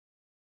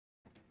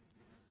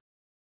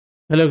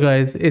Hello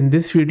guys, in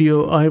this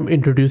video I am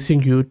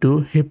introducing you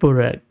to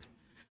HippoRAG.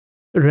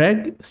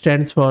 RAG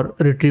stands for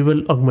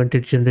Retrieval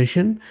Augmented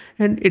Generation,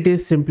 and it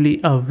is simply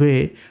a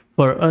way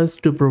for us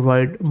to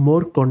provide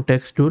more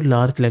context to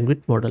large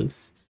language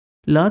models.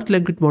 Large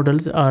language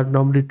models are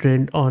normally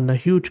trained on a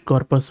huge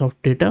corpus of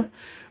data,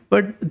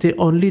 but they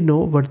only know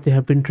what they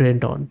have been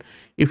trained on.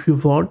 If you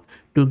want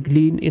to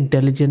glean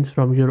intelligence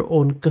from your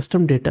own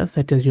custom data,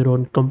 such as your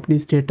own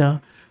company's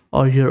data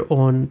or your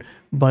own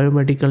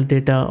biomedical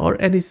data or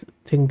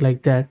anything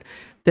like that,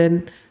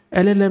 then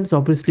LLMs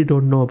obviously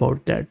don't know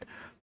about that.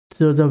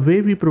 So the way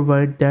we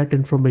provide that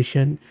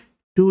information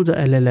to the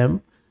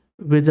LLM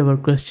with our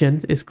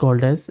questions is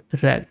called as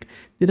RAG.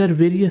 There are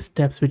various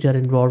steps which are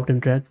involved in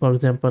RAG. For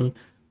example,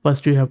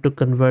 first you have to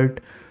convert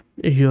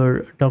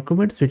your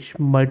documents, which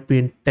might be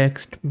in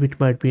text, which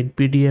might be in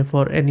PDF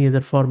or any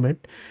other format,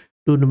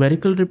 to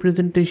numerical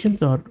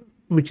representations, or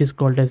which is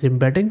called as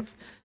embeddings.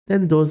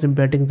 Then those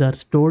embeddings are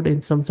stored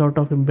in some sort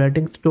of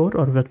embedding store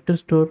or vector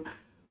store.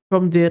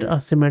 From there,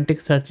 a semantic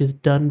search is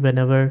done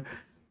whenever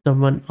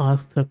someone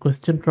asks a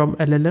question from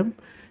LLM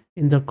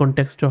in the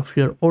context of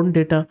your own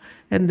data,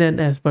 and then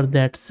as per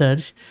that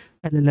search,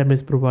 LLM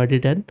is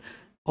provided an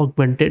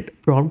augmented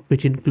prompt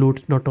which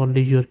includes not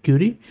only your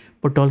query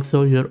but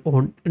also your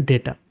own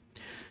data.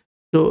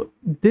 So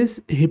this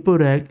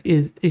HippoRAG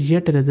is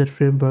yet another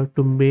framework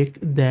to make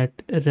that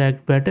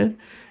RAG better,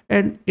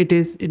 and it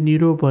is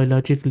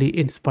neurobiologically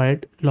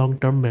inspired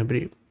long-term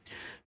memory.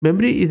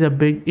 Memory is a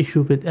big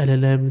issue with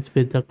LLMs,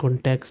 with the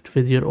context,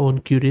 with your own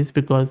queries,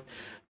 because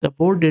the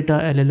more data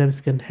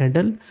LLMs can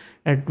handle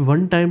at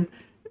one time,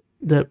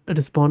 the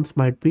response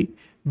might be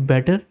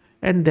better,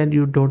 and then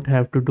you don't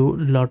have to do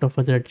a lot of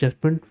other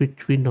adjustment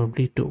which we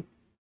normally do.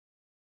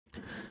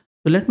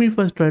 So let me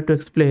first try to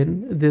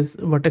explain this,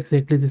 what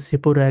exactly this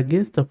HippoRAG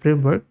is, the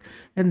framework,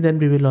 and then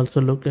we will also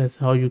look at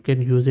how you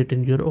can use it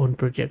in your own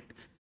project.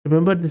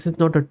 Remember, this is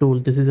not a tool,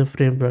 this is a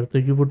framework, so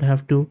you would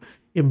have to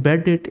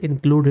embed it,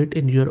 include it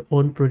in your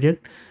own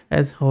project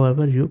as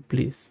however you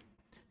please.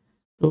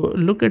 So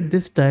look at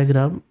this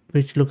diagram,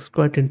 which looks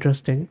quite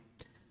interesting.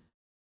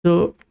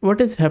 So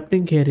what is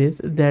happening here is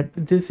that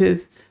this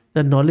is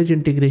the knowledge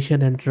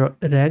integration and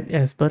RAG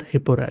as per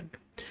HippoRAG.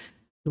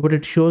 So what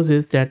it shows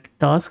is that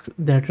tasks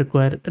that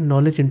require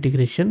knowledge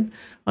integration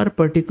are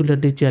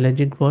particularly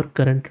challenging for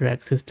current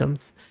RAG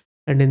systems.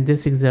 And in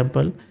this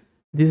example,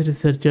 these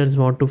researchers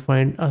want to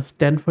find a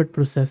Stanford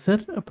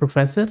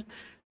professor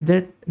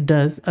that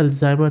does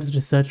Alzheimer's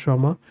research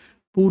from a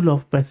pool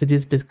of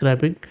passages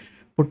describing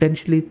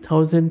potentially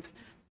thousands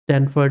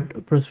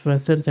Stanford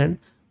professors and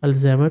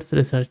Alzheimer's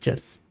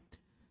researchers.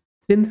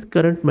 Since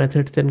current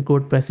methods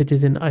encode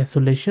passages in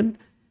isolation,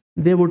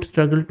 they would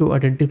struggle to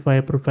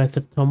identify Professor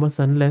Thomas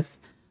unless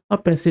a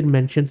passage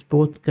mentions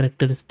both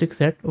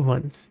characteristics at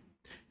once.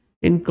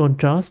 In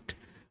contrast,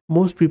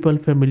 most people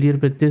familiar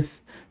with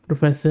this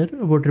professor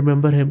would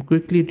remember him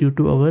quickly due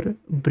to our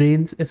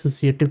brain's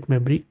associative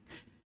memory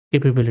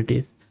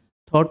capabilities,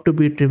 thought to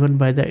be driven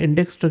by the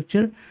index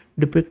structure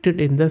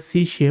depicted in the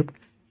C-shaped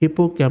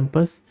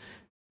hippocampus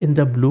in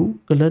the blue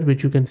color,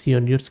 which you can see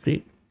on your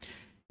screen.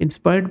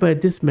 Inspired by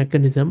this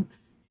mechanism,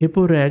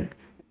 HippoRAG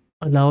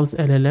allows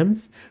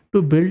LLMs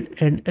to build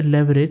and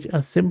leverage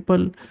a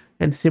simple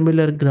and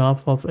similar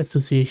graph of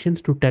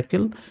associations to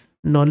tackle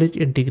knowledge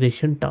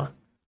integration tasks.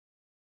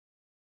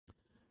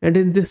 And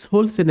in this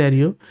whole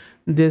scenario,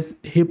 this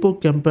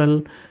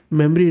hippocampal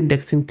memory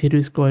indexing theory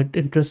is quite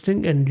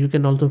interesting, and you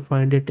can also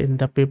find it in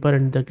the paper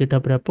and the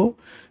GitHub repo,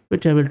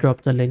 which I will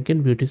drop the link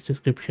in video's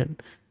description.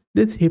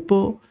 This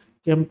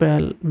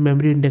hippocampal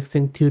memory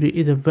indexing theory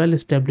is a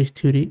well-established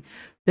theory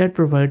that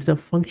provides a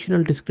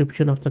functional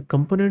description of the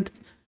components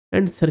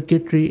and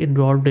circuitry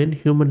involved in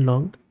human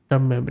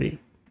long-term memory.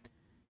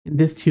 In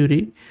this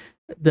theory,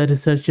 the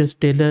researchers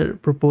Taylor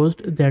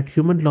proposed that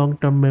human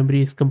long-term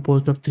memory is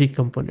composed of three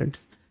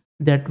components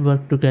that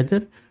work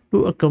together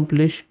to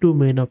accomplish two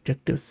main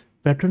objectives: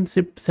 pattern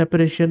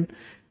separation,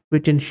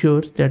 which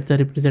ensures that the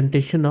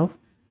representation of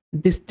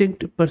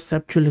distinct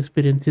perceptual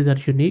experiences are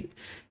unique,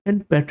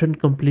 and pattern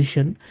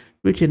completion,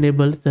 which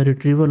enables the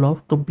retrieval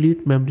of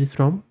complete memories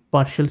from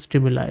partial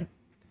stimuli.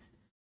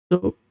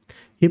 So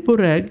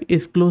HippoRAG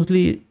is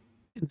closely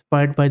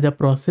inspired by the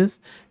process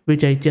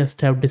which I just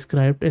have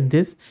described in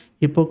this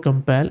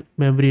hippocampal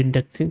memory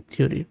indexing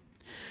theory.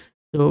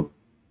 So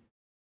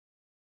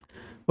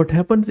what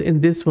happens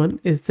in this one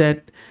is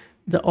that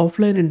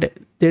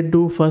they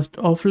do first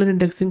offline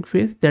indexing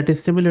phase that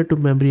is similar to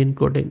memory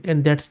encoding,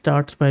 and that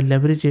starts by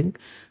leveraging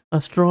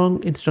a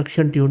strong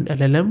instruction tuned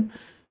LLM,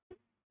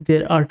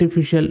 their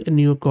artificial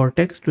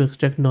neocortex, to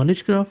extract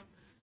knowledge graph,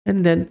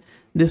 and then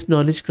this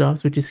knowledge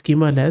graphs, which is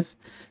schemaless,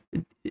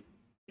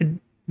 it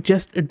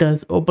just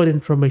does open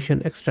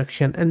information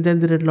extraction, and then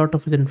there are a lot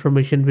of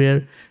information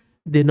where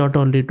they not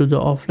only do the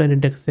offline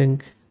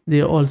indexing,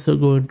 they also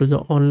go into the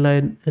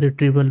online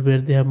retrieval where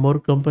they have more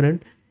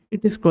component.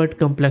 It is quite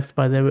complex,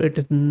 by the way. It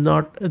is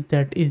not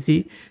that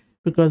easy,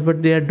 because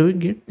what they are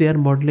doing, they are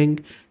modeling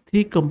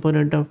three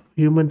component of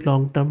human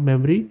long-term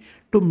memory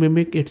to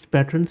mimic its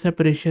pattern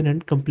separation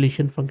and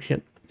completion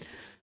function.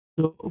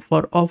 So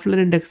for offline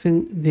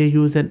indexing, they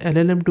use an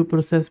LLM to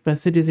process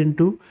passages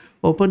into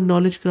open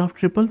knowledge graph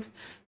triples,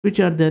 which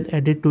are then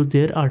added to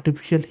their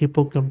artificial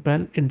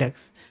hippocampal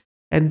index.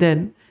 And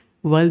then,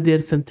 while their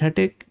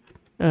synthetic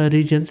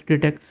regions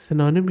detect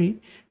synonymy,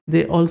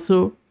 they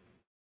also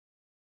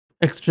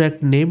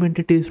extract name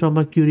entities from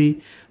a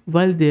query,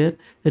 while their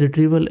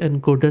retrieval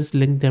encoders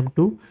link them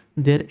to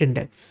their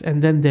index.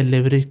 And then they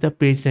leverage the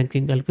page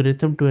ranking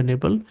algorithm to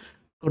enable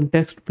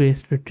context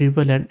based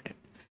retrieval, and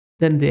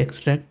then they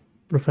extract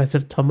Professor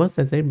Thomas,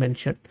 as I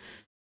mentioned.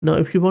 Now,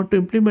 if you want to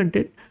implement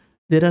it,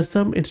 there are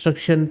some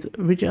instructions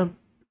which are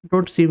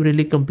don't seem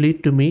really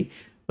complete to me,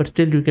 but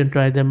still you can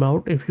try them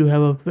out. If you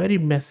have a very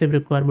massive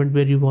requirement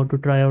where you want to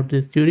try out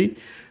this theory,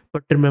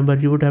 but remember,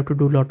 you would have to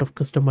do a lot of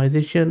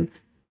customization.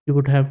 You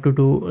would have to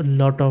do a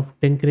lot of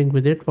tinkering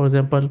with it. For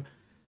example,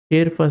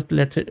 here first,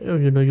 let's say,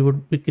 you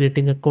would be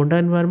creating a Conda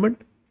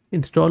environment,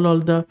 install all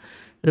the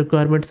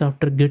requirements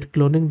after git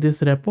cloning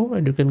this repo,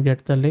 and you can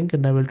get the link,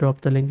 and I will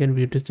drop the link in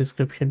video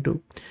description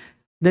too.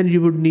 Then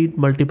you would need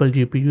multiple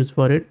GPUs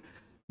for it,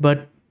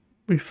 but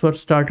for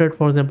started,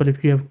 for example,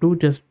 if you have two,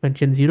 just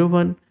mention 0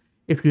 1.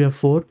 If you have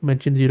four,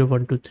 mention 0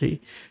 1 2 3.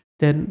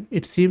 Then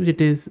it seems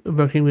it is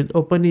working with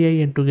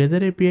OpenAI and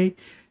Together API,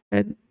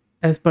 and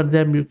as per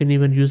them you can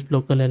even use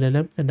local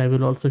LLMs, and I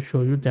will also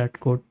show you that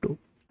code too.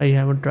 I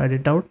haven't tried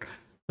it out,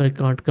 so I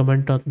can't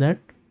comment on that.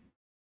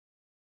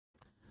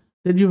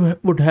 Then you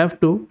would have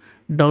to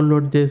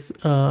download this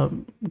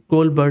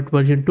Goldbird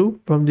version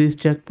 2 from these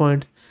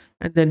checkpoints,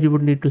 and then you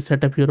would need to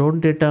set up your own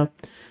data,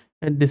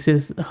 and this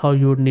is how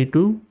you would need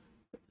to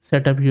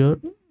set up your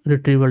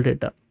retrieval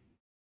data.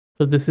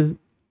 So this is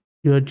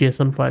your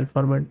JSON file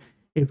format.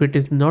 If it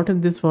is not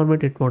in this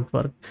format, it won't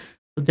work.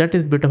 So that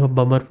is a bit of a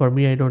bummer for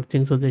me. I don't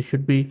think so they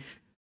should be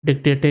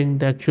dictating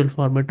the actual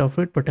format of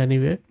it, but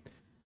anyway.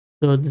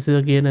 So this is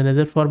again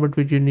another format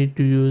which you need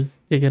to use.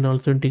 They can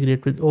also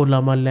integrate with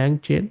Olama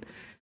LangChain,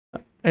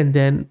 and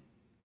then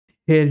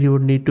here you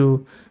would need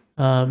to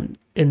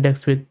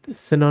index with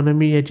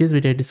synonymy edges,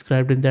 which I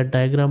described in that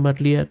diagram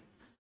earlier.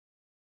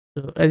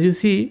 So as you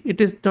see,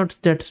 it is not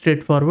that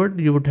straightforward.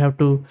 You would have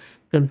to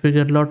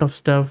configure a lot of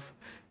stuff,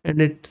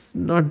 and it's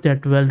not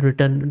that well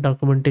written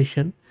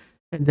documentation.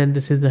 And then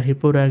this is the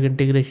HippoRAG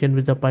integration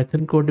with the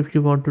Python code if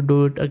you want to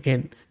do it.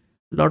 Again,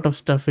 a lot of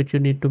stuff which you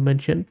need to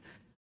mention.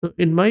 So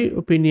in my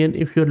opinion,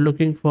 if you're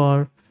looking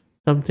for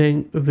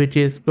something which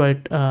is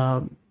quite,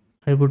 I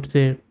would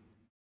say,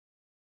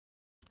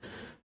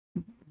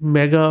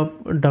 mega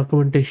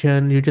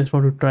documentation, you just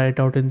want to try it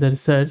out in the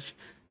research,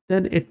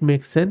 then it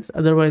makes sense.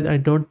 Otherwise, I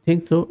don't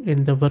think so.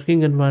 In the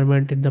working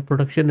environment, in the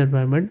production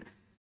environment,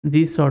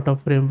 these sort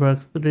of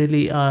frameworks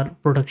really are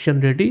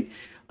production ready,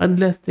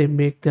 unless they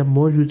make them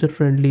more user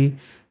friendly.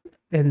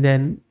 And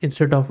then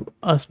instead of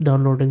us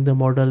downloading the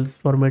models,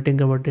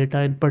 formatting our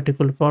data in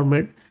particular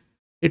format,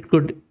 it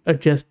could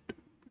just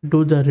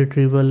do the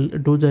retrieval,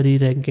 do the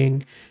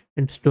re-ranking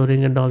and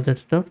storing and all that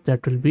stuff.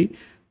 That will be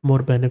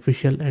more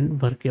beneficial and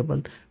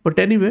workable. But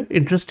anyway,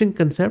 interesting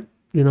concept,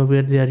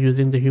 where they are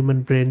using the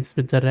human brains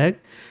with the RAG.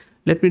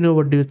 Let me know,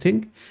 what do you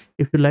think?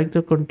 If you like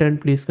the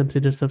content, please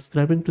consider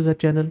subscribing to the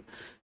channel.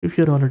 If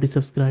you're already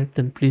subscribed,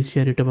 then please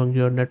share it among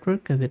your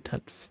network, as it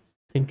helps.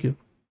 Thank you.